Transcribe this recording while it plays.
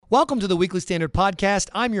Welcome to the Weekly Standard Podcast.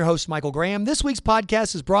 I'm your host, Michael Graham. This week's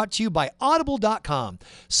podcast is brought to you by Audible.com.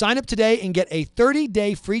 Sign up today and get a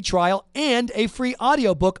 30-day free trial and a free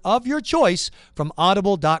audiobook of your choice from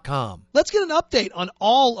Audible.com. Let's get an update on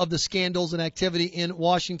all of the scandals and activity in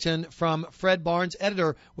Washington from Fred Barnes,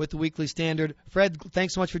 editor with the Weekly Standard. Fred,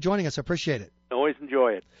 thanks so much for joining us. I appreciate it. Always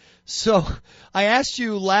enjoy it. So I asked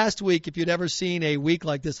you last week if you'd ever seen a week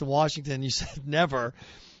like this in Washington. You said never.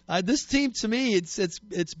 This team, to me,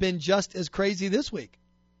 it's been just as crazy this week.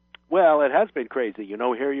 Well, it has been crazy. You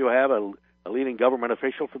know, here you have a leading government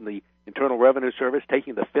official from the Internal Revenue Service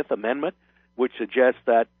taking the Fifth Amendment, which suggests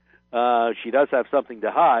that she does have something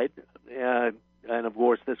to hide. And of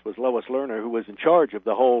course, this was Lois Lerner, who was in charge of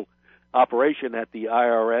the whole operation at the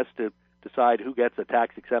IRS to decide who gets a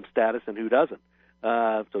tax-exempt status and who doesn't.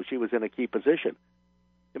 So she was in a key position.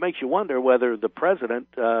 It makes you wonder whether the president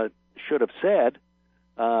should have said,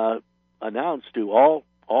 announced to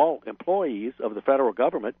all employees of the federal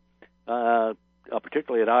government,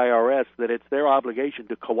 particularly at IRS, that it's their obligation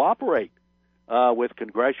to cooperate with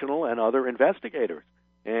congressional and other investigators,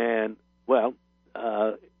 and or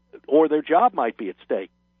their job might be at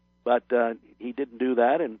stake. But he didn't do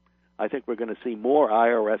that, and I think we're going to see more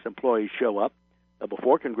IRS employees show up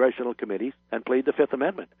before congressional committees and plead the Fifth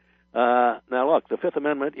Amendment. Now, look, the Fifth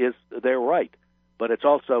Amendment is their right, but it's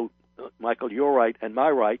also, Michael, your right and my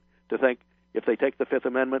right to think if they take the Fifth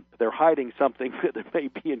Amendment, they're hiding something that may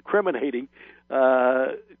be incriminating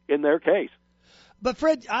in their case. But,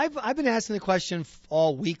 Fred, I've been asking the question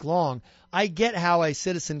all week long. I get how a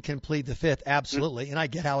citizen can plead the Fifth, absolutely, and I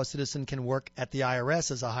get how a citizen can work at the IRS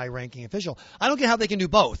as a high-ranking official. I don't get how they can do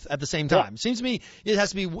both at the same time. Seems to me it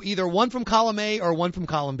has to be either one from column A or one from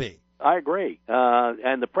column B. I agree,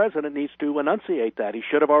 and the president needs to enunciate that. He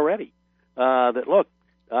should have already. That, look,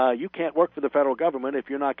 you can't work for the federal government if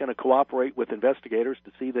you're not going to cooperate with investigators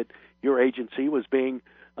to see that your agency was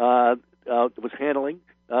handling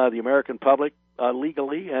the American public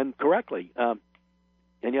legally and correctly.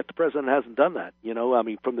 And yet the president hasn't done that. You know, I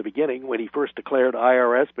mean, from the beginning, when he first declared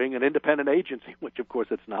IRS being an independent agency, which of course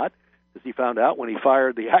it's not, as he found out when he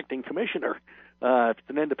fired the acting commissioner. If it's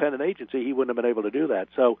an independent agency, he wouldn't have been able to do that.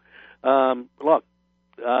 So, look,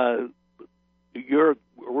 your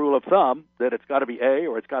rule of thumb that it's got to be A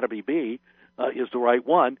or it's got to be B is the right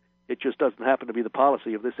one. It just doesn't happen to be the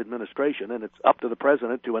policy of this administration, and it's up to the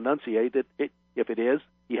president to enunciate that if it is,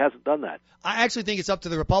 he hasn't done that. I actually think it's up to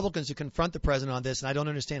the Republicans to confront the president on this, and I don't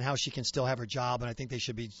understand how she can still have her job, and I think they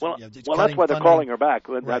should be. Well, that's why they're calling her back.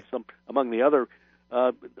 Right. That's among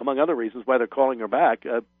other reasons why they're calling her back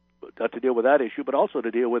to deal with that issue, but also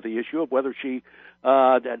to deal with the issue of whether she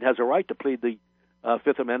has a right to plead the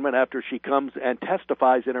Fifth Amendment after she comes and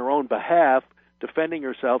testifies in her own behalf, defending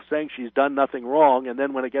herself, saying she's done nothing wrong, and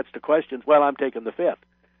then when it gets to questions, well, I'm taking the Fifth.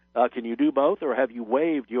 Can you do both, or have you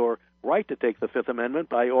waived your right to take the Fifth Amendment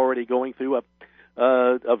by already going through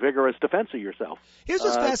a vigorous defense of yourself? Here's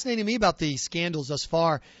what's fascinating to me about the scandals thus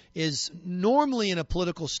far is normally in a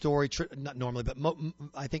political story, not normally, but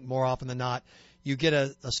I think more often than not, you get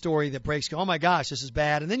a story that breaks, go, oh my gosh, this is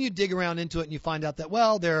bad. And then you dig around into it and you find out that,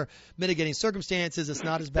 well, there are mitigating circumstances. It's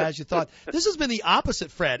not as bad as you thought. This has been the opposite,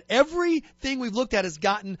 Fred. Everything we've looked at has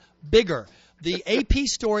gotten bigger. The AP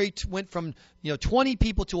story went from 20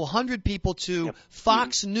 people to 100 people to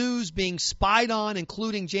Fox News being spied on,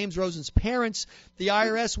 including James Rosen's parents. The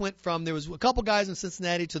IRS went from there was a couple guys in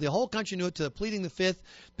Cincinnati to the whole country knew it to pleading the Fifth.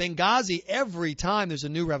 Benghazi, every time there's a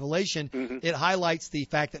new revelation, it highlights the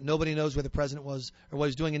fact that nobody knows where the president was or what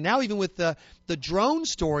he's doing. And now even with the drone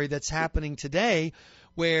story that's happening today,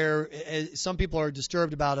 where some people are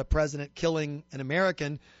disturbed about a president killing an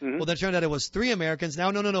American. Well, then it turned out it was 3 Americans.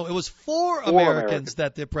 Now, no, it was 4 Americans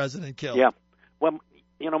that the president killed. Yeah. Well,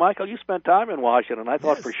 Michael, you spent time in Washington. I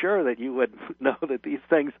thought for sure that you would know that these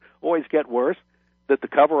things always get worse, that the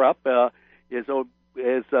cover-up is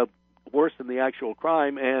worse than the actual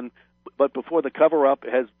crime. But before the cover-up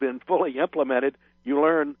has been fully implemented, you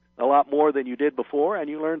learn a lot more than you did before, and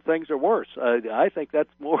you learn things are worse. I think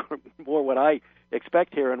that's more what I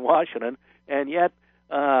expect here in Washington, and yet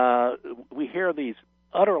we hear these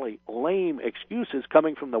utterly lame excuses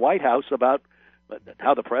coming from the White House about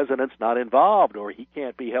how the president's not involved or he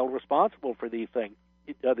can't be held responsible for these things.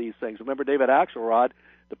 Remember David Axelrod,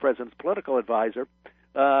 the president's political advisor,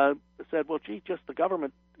 said, well, gee, just the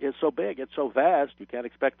government is so big, it's so vast, you can't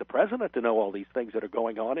expect the president to know all these things that are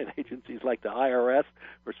going on in agencies like the IRS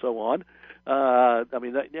or so on.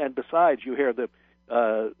 And besides, you hear the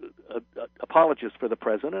apologists for the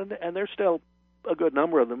president, and there's still a good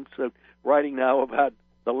number of them writing now about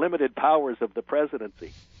the limited powers of the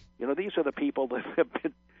presidency. These are the people that have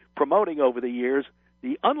been promoting over the years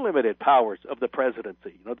the unlimited powers of the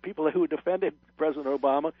presidency. You know, the people who defended President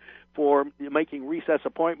Obama for making recess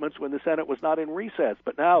appointments when the Senate was not in recess.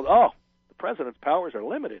 But now, the president's powers are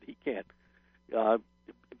limited. He can't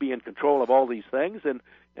be in control of all these things,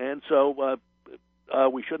 and so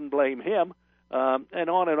we shouldn't blame him. And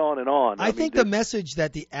on and on and on. I think the message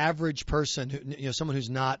that the average person, someone who's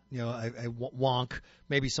not, a wonk,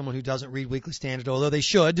 maybe someone who doesn't read Weekly Standard, although they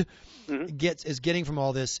should, is getting from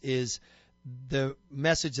all this is the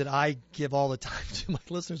message that I give all the time to my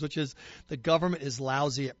listeners, which is the government is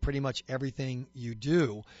lousy at pretty much everything you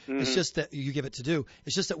do. It's just that you give it to do.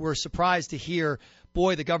 It's just that we're surprised to hear,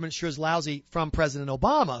 boy, the government sure is lousy from President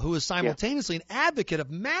Obama, who is simultaneously an advocate of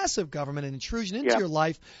massive government and intrusion into your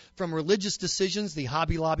life, from religious decisions, the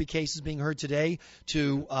Hobby Lobby cases being heard today,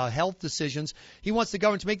 to health decisions. He wants the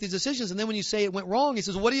government to make these decisions, and then when you say it went wrong, he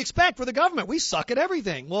says, well, what do you expect for the government? We suck at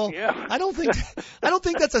everything. Well, I don't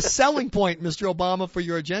think that's a selling point, Mr. Obama, for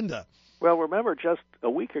your agenda. Well, remember just a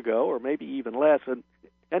week ago, or maybe even less, and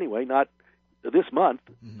anyway, not this month,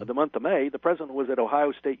 the month of May, the president was at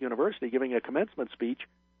Ohio State University giving a commencement speech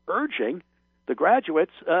urging the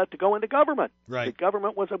graduates to go into government. Right. The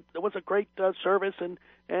government was a great service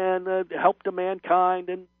and help to mankind,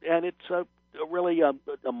 and it's really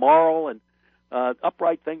a moral and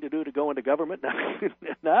upright thing to do to go into government.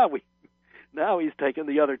 Now he's taken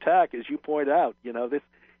the other tack, as you point out.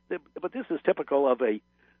 But this is typical of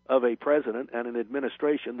a president and an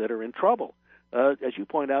administration that are in trouble. As you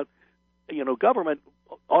point out, government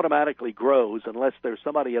automatically grows unless there's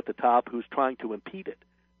somebody at the top who's trying to impede it.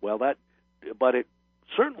 But it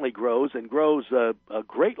certainly grows and grows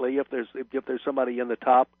greatly if there's somebody in the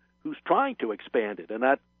top who's trying to expand it, and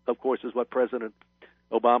that, of course, is what President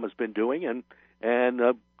Obama's been doing and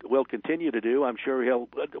will continue to do. I'm sure he'll.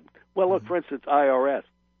 Well, look, for instance, IRS.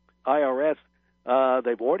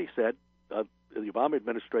 They've already said, the Obama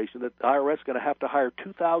administration, that the IRS is going to have to hire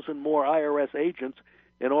 2,000 more IRS agents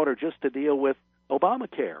in order just to deal with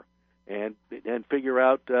Obamacare and figure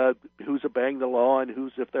out who's obeying the law and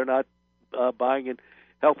who's, if they're not buying in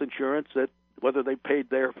health insurance, that whether they paid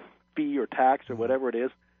their fee or tax or whatever it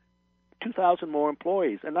is. 2,000 more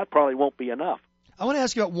employees, and that probably won't be enough. I want to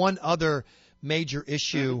ask you about one other major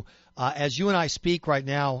issue. As you and I speak right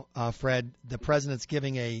now, Fred, the president's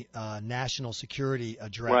giving a national security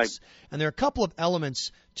address, right. And there are a couple of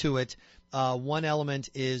elements to it. One element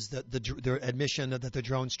is the admission that the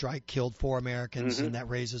drone strike killed 4 Americans, and that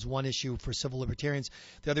raises one issue for civil libertarians.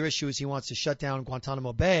 The other issue is he wants to shut down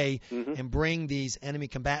Guantanamo Bay and bring these enemy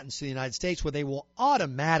combatants to the United States, where they will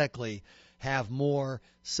automatically have more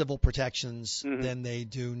civil protections than they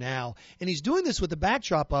do now. And he's doing this with the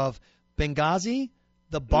backdrop of Benghazi,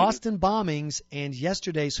 the Boston bombings, and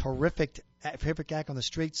yesterday's horrific act on the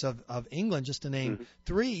streets of England, just to name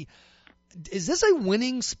 3. Is this a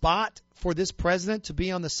winning spot for this president to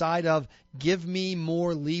be on the side of give me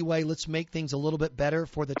more leeway, let's make things a little bit better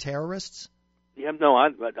for the terrorists? Yeah, no, I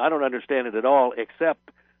don't understand it at all, except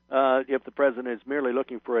if the president is merely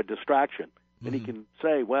looking for a distraction. And he can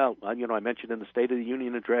say, well, I mentioned in the State of the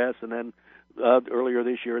Union address, and then earlier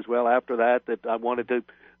this year as well, after that I wanted to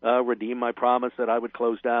redeem my promise that I would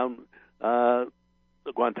close down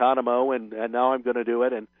Guantanamo, and now I'm going to do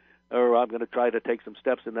it, or I'm going to try to take some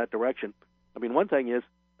steps in that direction. I mean, one thing is,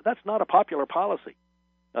 that's not a popular policy.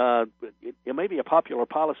 It may be a popular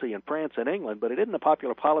policy in France and England, but it isn't a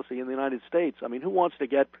popular policy in the United States. I mean, who wants to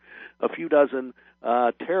get a few dozen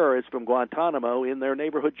terrorists from Guantanamo in their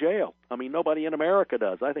neighborhood jail? I mean, nobody in America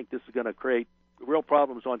does. I think this is going to create real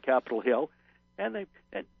problems on Capitol Hill. And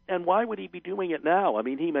why would he be doing it now? I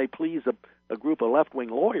mean, he may please a group of left-wing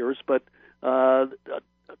lawyers, but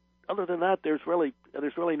other than that, there's really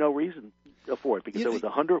no reason for it, because there was a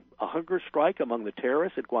hunger strike among the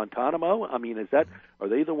terrorists at Guantanamo. I mean, are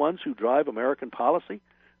they the ones who drive American policy?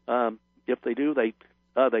 If they do, they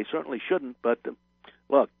certainly shouldn't. But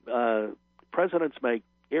look, presidents make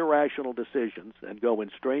irrational decisions and go in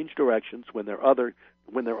strange directions when they're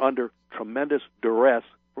under tremendous duress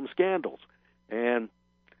from scandals, and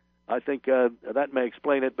I think that may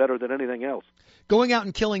explain it better than anything else. Going out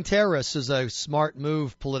and killing terrorists is a smart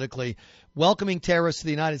move politically. Welcoming terrorists to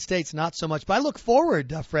the United States, not so much. But I look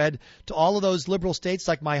forward, Fred, to all of those liberal states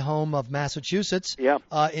like my home of Massachusetts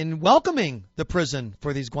in welcoming the prison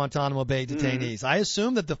for these Guantanamo Bay detainees. I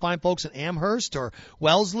assume that the fine folks in Amherst or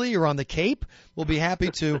Wellesley or on the Cape will be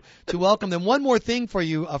happy to welcome them. One more thing for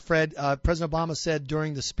you, Fred. President Obama said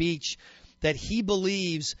during the speech that he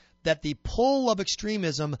believes that the pull of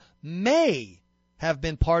extremism may have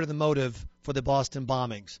been part of the motive for the Boston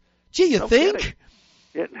bombings. Gee, you think?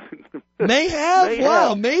 May have?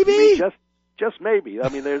 Wow, maybe? I mean, just maybe. I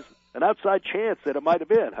mean, an outside chance that it might have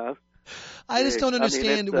been, huh? I just don't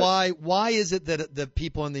understand I mean, why is it that the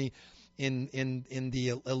people in the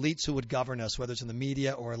elites who would govern us, whether it's in the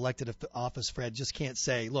media or elected office, Fred, just can't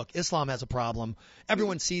say, look, Islam has a problem.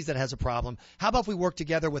 Everyone sees that it has a problem. How about if we work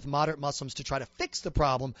together with moderate Muslims to try to fix the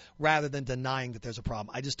problem rather than denying that there's a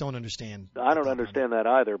problem? I just don't understand. I don't understand that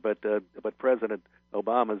either. But President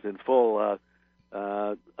Obama's in full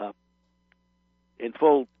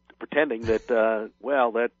pretending that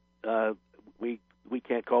we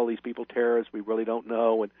can't call these people terrorists. We really don't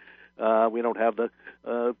know, and we don't have the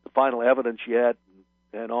final evidence yet,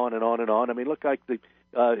 and on and on and on. I mean, look like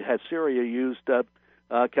has Syria used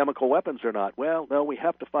chemical weapons or not? Well, no, we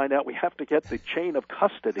have to find out. We have to get the chain of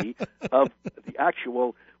custody of the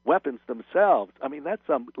actual weapons themselves. I mean, that's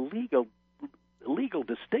some legal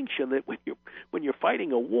distinction that when you're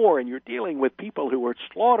fighting a war and you're dealing with people who are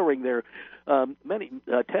slaughtering their many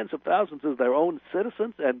tens of thousands of their own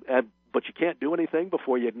citizens, but you can't do anything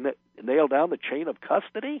before you nail down the chain of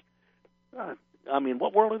custody. I mean,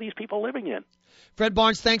 what world are these people living in? Fred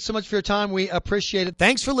Barnes, thanks so much for your time. We appreciate it.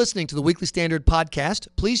 Thanks for listening to the Weekly Standard podcast.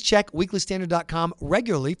 Please check weeklystandard.com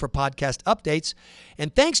regularly for podcast updates.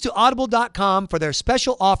 And thanks to audible.com for their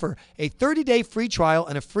special offer, a 30-day free trial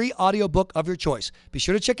and a free audiobook of your choice. Be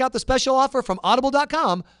sure to check out the special offer from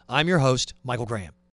audible.com. I'm your host, Michael Graham.